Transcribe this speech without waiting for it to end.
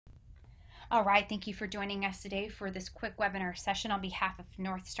All right, thank you for joining us today for this quick webinar session on behalf of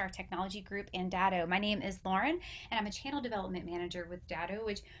NorthStar Technology Group and Datto. My name is Lauren, and I'm a channel development manager with Datto,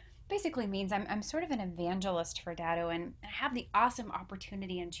 which basically means I'm sort of an evangelist for Datto, and I have the awesome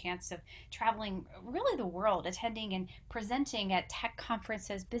opportunity and chance of traveling really the world, attending and presenting at tech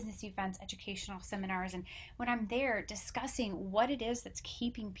conferences, business events, educational seminars, and when I'm there discussing what it is that's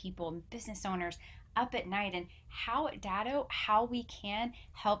keeping people and business owners up at night and how at Datto, how we can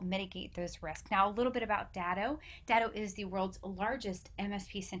help mitigate those risks. Now, a little bit about Datto. Datto is the world's largest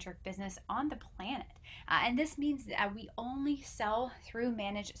MSP-centric business on the planet. And this means that we only sell through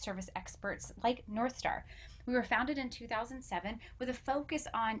managed service experts like NorthStar. We were founded in 2007 with a focus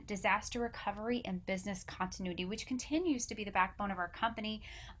on disaster recovery and business continuity, which continues to be the backbone of our company,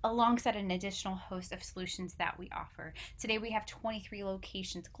 alongside an additional host of solutions that we offer. Today, we have 23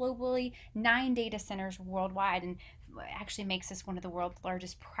 locations globally, 9 data centers worldwide, and actually makes us one of the world's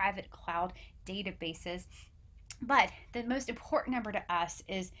largest private cloud databases. But the most important number to us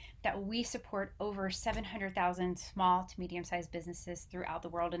is that we support over 700,000 small to medium sized businesses throughout the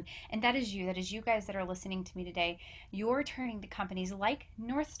world. And that is you. That is you guys that are listening to me today. You're turning to companies like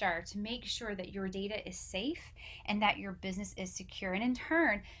NorthStar to make sure that your data is safe and that your business is secure. And in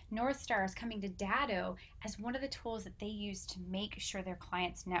turn, NorthStar is coming to Datto as one of the tools that they use to make sure their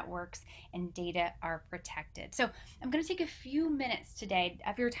clients' networks and data are protected. So I'm going to take a few minutes today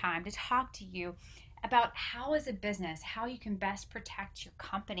of your time to talk to you about how, as a business, how you can best protect your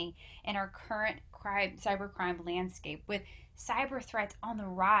company in our current cybercrime landscape, with cyber threats on the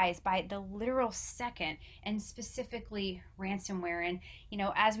rise by the literal second, and specifically ransomware. And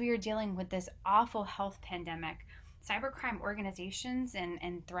as we are dealing with this awful health pandemic, cybercrime organizations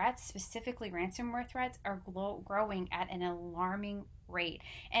and threats, specifically ransomware threats, are growing at an alarming rate.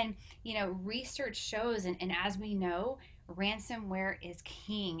 And research shows, and as we know, ransomware is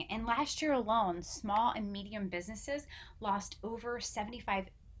king. And last year alone, small and medium businesses lost over $75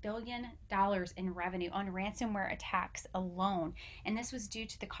 billion in revenue on ransomware attacks alone. And this was due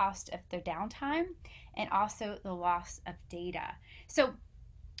to the cost of the downtime and also the loss of data. So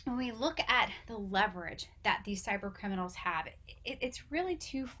when we look at the leverage that these cyber criminals have, it's really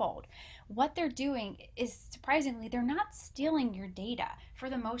twofold. What they're doing is, surprisingly, they're not stealing your data for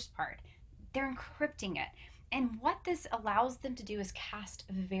the most part. They're encrypting it. And what this allows them to do is cast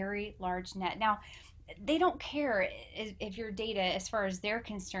a very large net. Now, they don't care if your data, as far as they're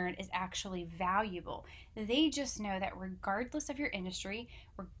concerned, is actually valuable. They just know that regardless of your industry,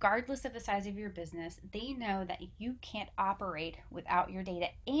 regardless of the size of your business, they know that you can't operate without your data,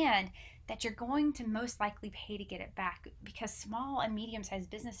 and that you're going to most likely pay to get it back, because small and medium-sized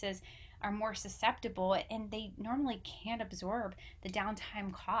businesses are more susceptible and they normally can't absorb the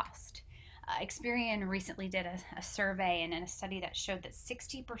downtime cost. Experian recently did a survey and a study that showed that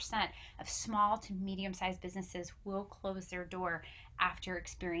 60% of small to medium-sized businesses will close their door after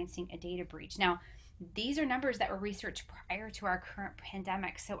experiencing a data breach. Now, these are numbers that were researched prior to our current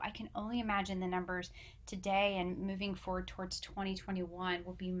pandemic, so I can only imagine the numbers today and moving forward towards 2021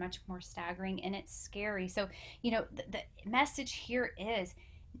 will be much more staggering, and it's scary. So, the message here is,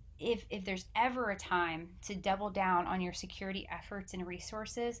 if there's ever a time to double down on your security efforts and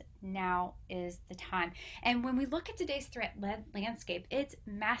resources, now is the time. And when we look at today's threat landscape, it's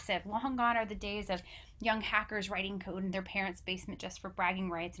massive. Long gone are the days of young hackers writing code in their parents' basement just for bragging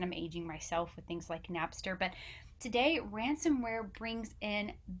rights, and I'm aging myself with things like Napster. But today, ransomware brings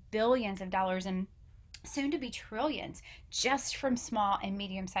in billions of dollars and soon to be trillions just from small and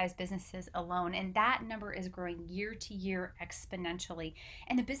medium-sized businesses alone, and that number is growing year to year exponentially.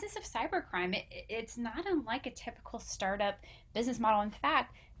 And the business of cybercrime, it's not unlike a typical startup business model. In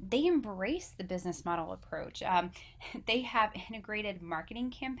fact, they embrace the business model approach. They have integrated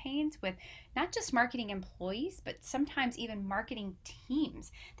marketing campaigns with not just marketing employees, but sometimes even marketing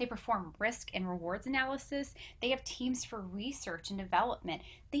teams. They perform risk and rewards analysis. They have teams for research and development.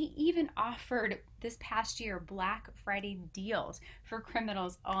 They even offered this past year Black Friday deals for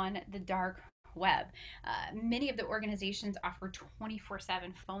criminals on the dark web. Many of the organizations offer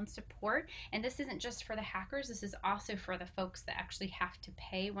 24/7 phone support, and this isn't just for the hackers. This is also for the folks that actually have to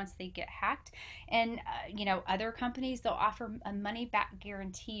pay once they get hacked. And other companies, they'll offer a money back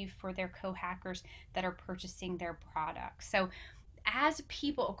guarantee for their co-hackers that are purchasing their products. So as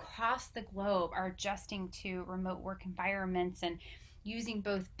people across the globe are adjusting to remote work environments and using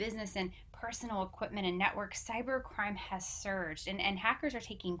both business and personal equipment and networks, cybercrime has surged, and hackers are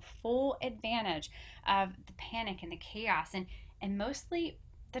taking full advantage of the panic and the chaos and mostly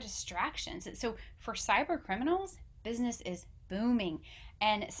the distractions. So for cyber criminals, business is booming.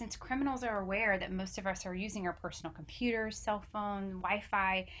 And since criminals are aware that most of us are using our personal computers, cell phone, Wi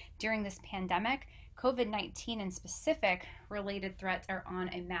Fi during this pandemic, COVID-19 and specific related threats are on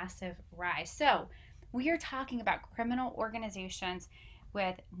a massive rise. So, we are talking about criminal organizations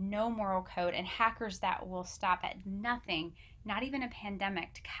with no moral code and hackers that will stop at nothing, not even a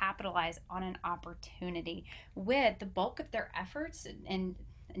pandemic, to capitalize on an opportunity, with the bulk of their efforts and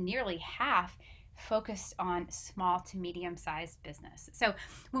nearly half focused on small to medium sized business. So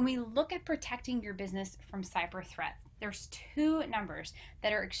when we look at protecting your business from cyber threats, there's two numbers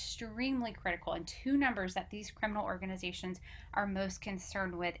that are extremely critical, and two numbers that these criminal organizations are most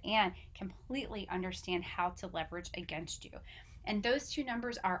concerned with and completely understand how to leverage against you. And those two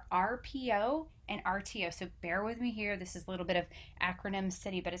numbers are RPO and RTO. So bear with me here. This is a little bit of acronym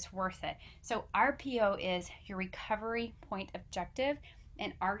city, but it's worth it. So RPO is your recovery point objective,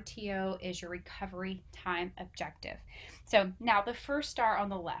 and RTO is your recovery time objective. So now the first star on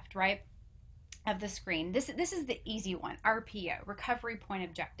the left, right, of the screen, this is the easy one, RPO, recovery point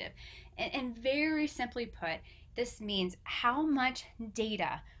objective. And very simply put, this means how much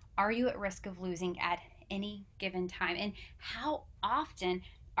data are you at risk of losing at any given time, and how often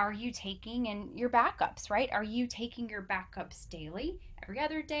are you taking in your backups, right? Are you taking your backups daily, every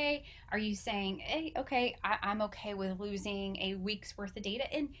other day? Are you saying, hey, okay, I'm okay with losing a week's worth of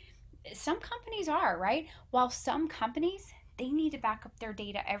data? And some companies are, right? While some companies, they need to back up their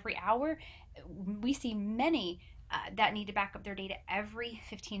data every hour. We see many that need to back up their data every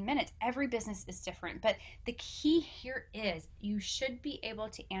 15 minutes. Every business is different. But the key here is you should be able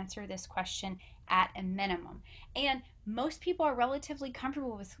to answer this question at a minimum. And most people are relatively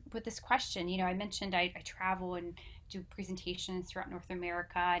comfortable with this question. You know, I mentioned I travel and do presentations throughout North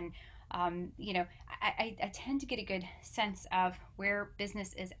America, and I tend to get a good sense of where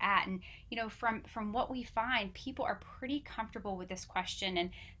business is at. And, from what we find, people are pretty comfortable with this question,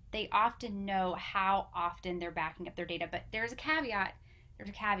 and they often know how often they're backing up their data. But there's a caveat. There's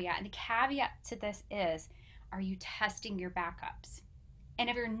a caveat. And the caveat to this is, are you testing your backups? And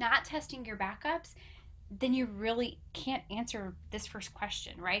if you're not testing your backups, then you really can't answer this first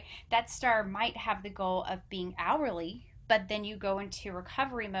question, right? That star might have the goal of being hourly, but then you go into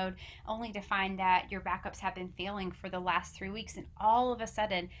recovery mode only to find that your backups have been failing for the last 3 weeks, and all of a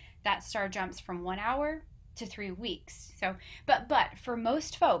sudden that star jumps from 1 hour to 3 weeks. So, but for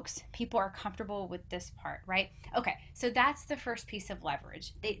most folks, people are comfortable with this part, right? Okay, so that's the first piece of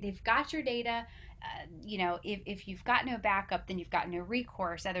leverage. They've got your data. If you've got no backup, then you've got no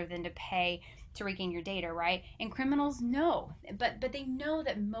recourse other than to pay to regain your data, right? And criminals know, but they know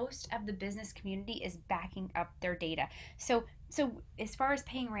that most of the business community is backing up their data. So as far as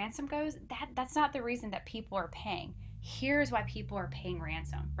paying ransom goes, that's not the reason that people are paying. Here's why people are paying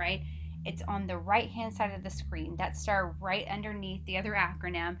ransom, right? It's on the right hand side of the screen, that star right underneath the other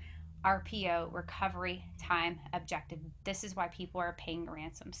acronym, RPO, recovery time objective. This is why people are paying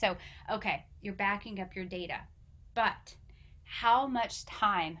ransom. So, okay, you're backing up your data, but how much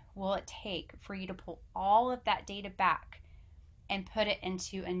time will it take for you to pull all of that data back and put it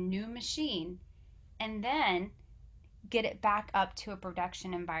into a new machine and then get it back up to a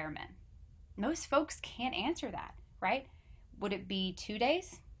production environment? Most folks can't answer that, right? Would it be 2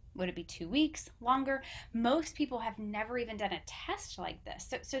 days? Would it be 2 weeks? Longer? Most people have never even done a test like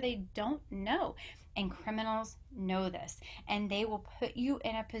this, so they don't know. And criminals know this, and they will put you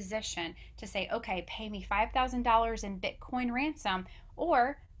in a position to say, okay, pay me $5,000 in Bitcoin ransom,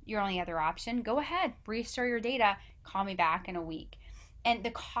 or your only other option, go ahead, restore your data, call me back in a week. And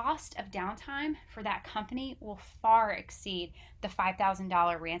the cost of downtime for that company will far exceed the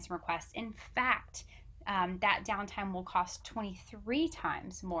 $5,000 ransom request. In fact, that downtime will cost 23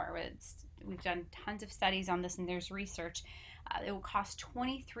 times more. We've done tons of studies on this, and there's research. It will cost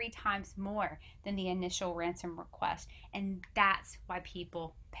 23 times more than the initial ransom request, and that's why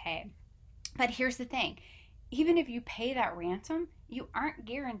people pay. But here's the thing. Even if you pay that ransom, you aren't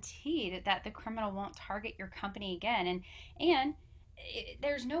guaranteed that the criminal won't target your company again. And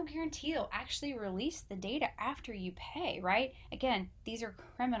there's no guarantee they'll actually release the data after you pay, right? Again, these are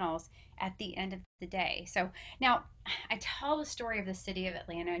criminals at the end of the day. So now I tell the story of the city of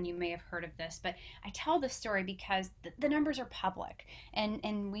Atlanta, and you may have heard of this, but I tell the story because the numbers are public,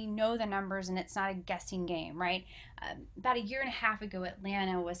 and we know the numbers, and it's not a guessing game, right? About a year and a half ago,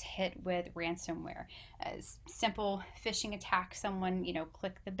 Atlanta was hit with ransomware. A simple phishing attack. Someone,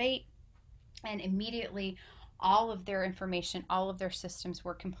 clicked the bait, and immediately all of their information, all of their systems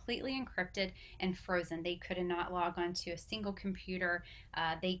were completely encrypted and frozen. They could not log onto a single computer.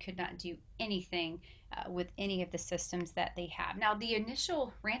 They could not do anything with any of the systems that they have. Now, the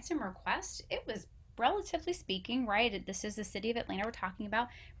initial ransom request, it was relatively speaking, right? This is the city of Atlanta we're talking about,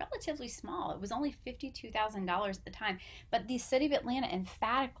 relatively small. It was only $52,000 at the time. But the city of Atlanta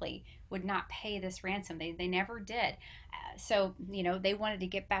emphatically would not pay this ransom. They never did. So, they wanted to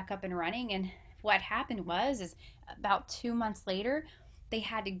get back up and running. And what happened is about 2 months later, they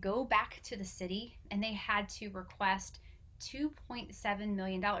had to go back to the city and they had to request $2.7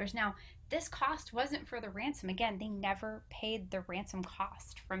 million. Now, this cost wasn't for the ransom. Again, they never paid the ransom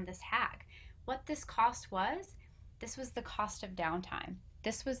cost from this hack. What this cost was, this was the cost of downtime.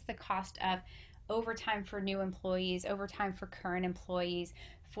 This was the cost of overtime for new employees, overtime for current employees,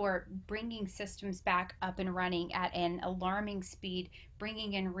 for bringing systems back up and running at an alarming speed,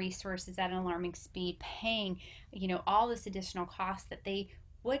 bringing in resources at an alarming speed, paying, all this additional cost that they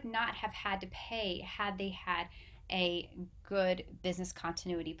would not have had to pay had they had a good business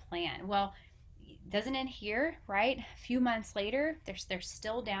continuity plan. Well, doesn't end here, right? A few months later, they're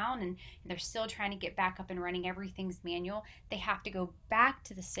still down and they're still trying to get back up and running. Everything's manual. They have to go back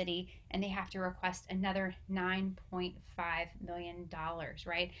to the city and they have to request another $9.5 million,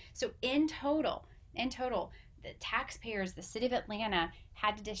 right? So in total, the taxpayers, the city of Atlanta,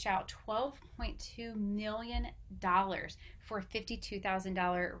 had to dish out $12.2 million for a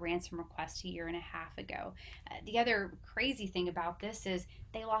 $52,000 ransom request a year and a half ago. The other crazy thing about this is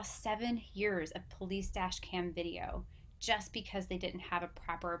they lost 7 years of police dash cam video just because they didn't have a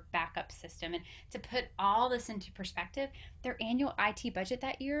proper backup system. And to put all this into perspective, their annual IT budget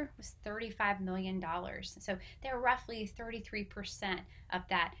that year was $35 million. So they're roughly 33% of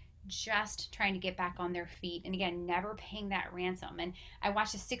that, just trying to get back on their feet, and again, never paying that ransom. And I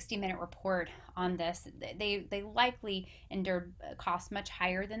watched a 60-minute report on this. They likely endured costs much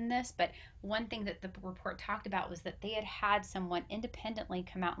higher than this, but one thing that the report talked about was that they had someone independently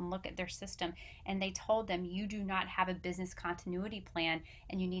come out and look at their system, and they told them, you do not have a business continuity plan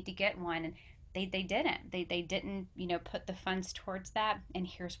and you need to get one. And they didn't put the funds towards that, and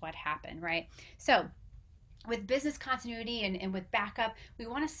here's what happened, right? So with business continuity and with backup, we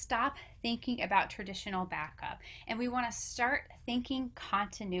want to stop thinking about traditional backup and we want to start thinking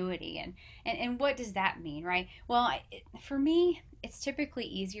continuity. And what does that mean, right? Well, for me, it's typically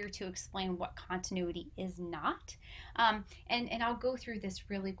easier to explain what continuity is not. And I'll go through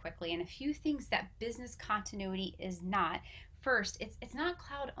this really quickly. And a few things that business continuity is not. First, it's not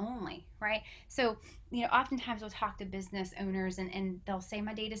cloud only, right? So, oftentimes we'll talk to business owners and they'll say,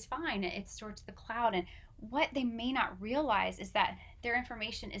 my data's fine, it's stored to the cloud. And what they may not realize is that their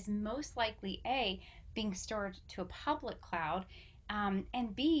information is most likely A, being stored to a public cloud,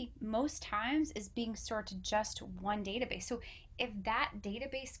 and B, most times is being stored to just one database. So if that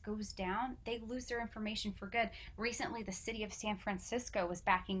database goes down, they lose their information for good. Recently, the city of San Francisco was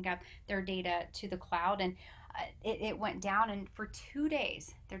backing up their data to the cloud, and it went down, and for 2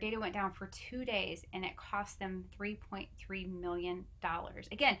 days, their data went down for 2 days, and it cost them $3.3 million.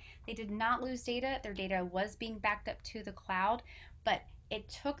 Again, they did not lose data. Their data was being backed up to the cloud, but it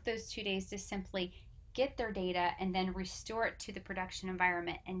took those 2 days to simply get their data and then restore it to the production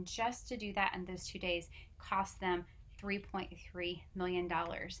environment. And just to do that in those 2 days cost them $3.3 million.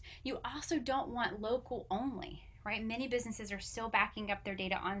 You also don't want local only, right? Many businesses are still backing up their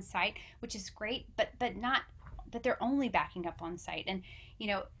data on site, which is great, but they're only backing up on site. And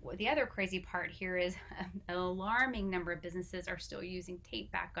the other crazy part here is an alarming number of businesses are still using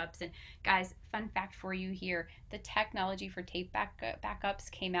tape backups. And guys, fun fact for you here, the technology for tape backups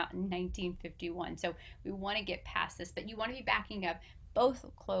came out in 1951. So we want to get past this, but you want to be backing up both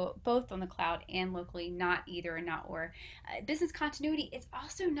on the cloud and locally, not either and not or. Business continuity, it's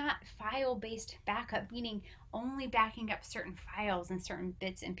also not file-based backup, meaning only backing up certain files and certain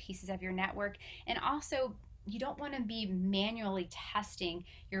bits and pieces of your network. And also, you don't want to be manually testing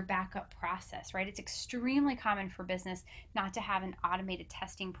your backup process, right? It's extremely common for business not to have an automated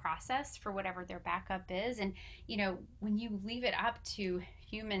testing process for whatever their backup is. And, when you leave it up to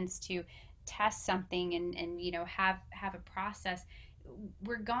humans to test something and have a process,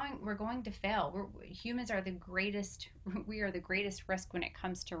 we're going to fail. Humans are the greatest. We are the greatest risk when it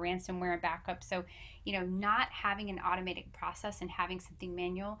comes to ransomware and backup. So, not having an automated process and having something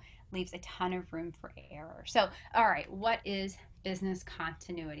manual leaves a ton of room for error. So, all right, what is business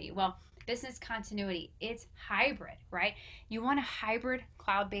continuity? Well, business continuity, it's hybrid, right? You want a hybrid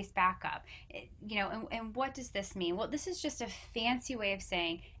cloud-based backup. And what does this mean? Well, this is just a fancy way of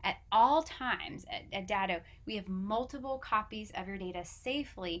saying at all times at Datto, we have multiple copies of your data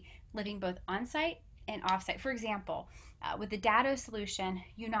safely living both on-site and offsite. For example, with the Datto solution,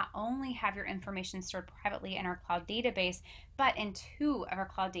 you not only have your information stored privately in our cloud database, but in two of our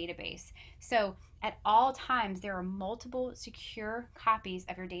cloud database. So at all times, there are multiple secure copies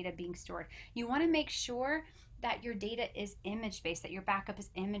of your data being stored. You want to make sure that your data is image based, that your backup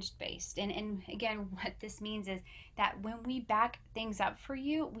is image based. And again, what this means is that when we back things up for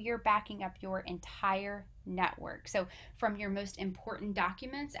you, we are backing up your entire network. So from your most important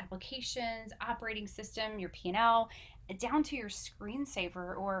documents, applications, operating system, your P&L, down to your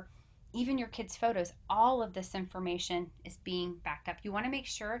screensaver or even your kids' photos, all of this information is being backed up. You want to make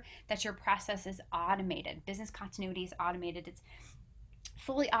sure that your process is automated. Business continuity is automated. It's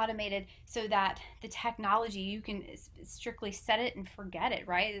fully automated so that the technology, you can strictly set it and forget it,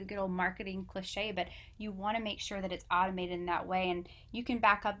 right? A good old marketing cliche, but you want to make sure that it's automated in that way. And you can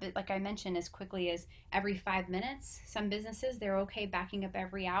back up it, like I mentioned, as quickly as every 5 minutes. Some businesses, they're okay backing up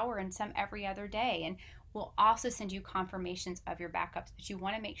every hour, and some every other day. And we'll also send you confirmations of your backups, but you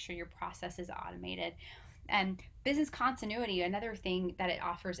want to make sure your process is automated. And business continuity, another thing that it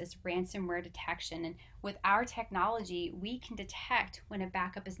offers is ransomware detection. And with our technology, we can detect when a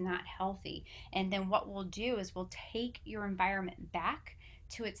backup is not healthy. And then what we'll do is we'll take your environment back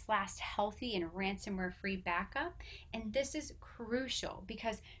to its last healthy and ransomware free backup. And this is crucial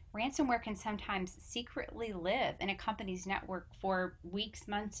because ransomware can sometimes secretly live in a company's network for weeks,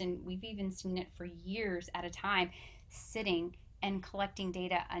 months, and we've even seen it for years at a time, sitting and collecting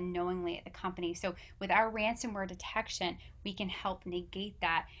data unknowingly at the company. So with our ransomware detection, we can help negate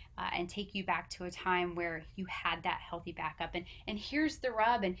that and take you back to a time where you had that healthy backup. And here's the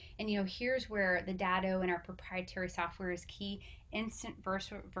rub, and here's where the Datto and our proprietary software is key: instant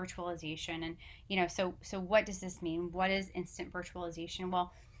virtualization. And so what does this mean? What is instant virtualization?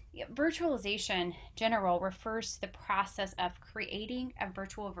 Well, virtualization general refers to the process of creating a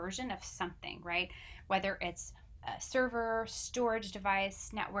virtual version of something, right? Whether it's a server, storage device,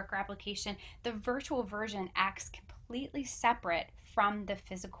 network, or application, the virtual version acts completely separate from the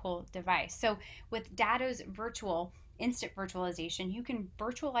physical device. So with Datto's virtual instant virtualization, you can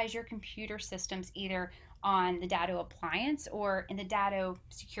virtualize your computer systems either on the Datto appliance or in the Datto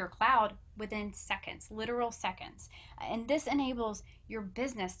secure cloud within seconds, literal seconds. And this enables your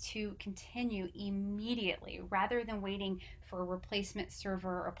business to continue immediately rather than waiting for a replacement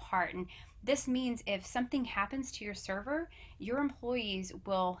server or part. And this means if something happens to your server, your employees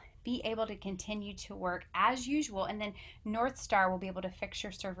will be able to continue to work as usual, and then NorthStar will be able to fix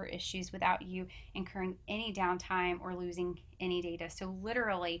your server issues without you incurring any downtime or losing any data. So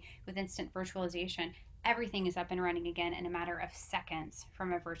literally, with instant virtualization, everything is up and running again in a matter of seconds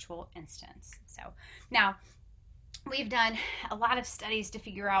from a virtual instance. So now, we've done a lot of studies to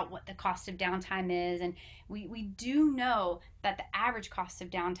figure out what the cost of downtime is, and we do know that the average cost of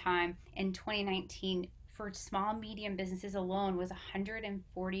downtime in 2019 for small medium businesses alone was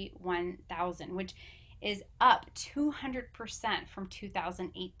 141,000, which is up 200% from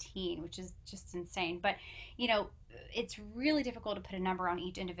 2018, which is just insane. But it's really difficult to put a number on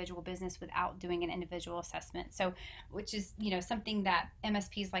each individual business without doing an individual assessment. So, which is something that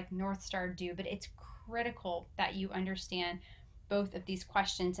MSPs like NorthStar do, but it's critical that you understand both of these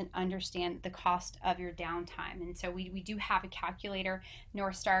questions and understand the cost of your downtime. And so we do have a calculator.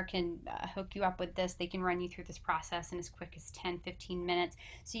 NorthStar can hook you up with this. They can run you through this process in as quick as 10-15 minutes,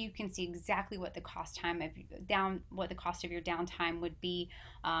 so you can see exactly what the cost of your downtime would be,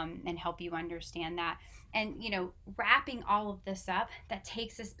 and help you understand that. And wrapping all of this up, that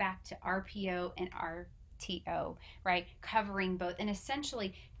takes us back to RPO and RTO, right? Covering both and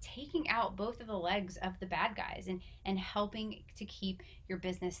essentially taking out both of the legs of the bad guys and helping to keep your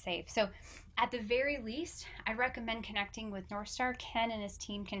business safe. So at the very least, I recommend connecting with NorthStar. Ken and his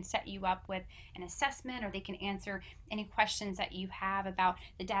team can set you up with an assessment, or they can answer any questions that you have about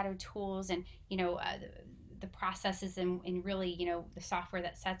the Datto tools and the processes and really the software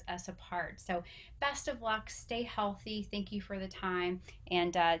that sets us apart. So best of luck, stay healthy, thank you for the time,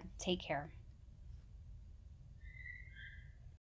 and take care.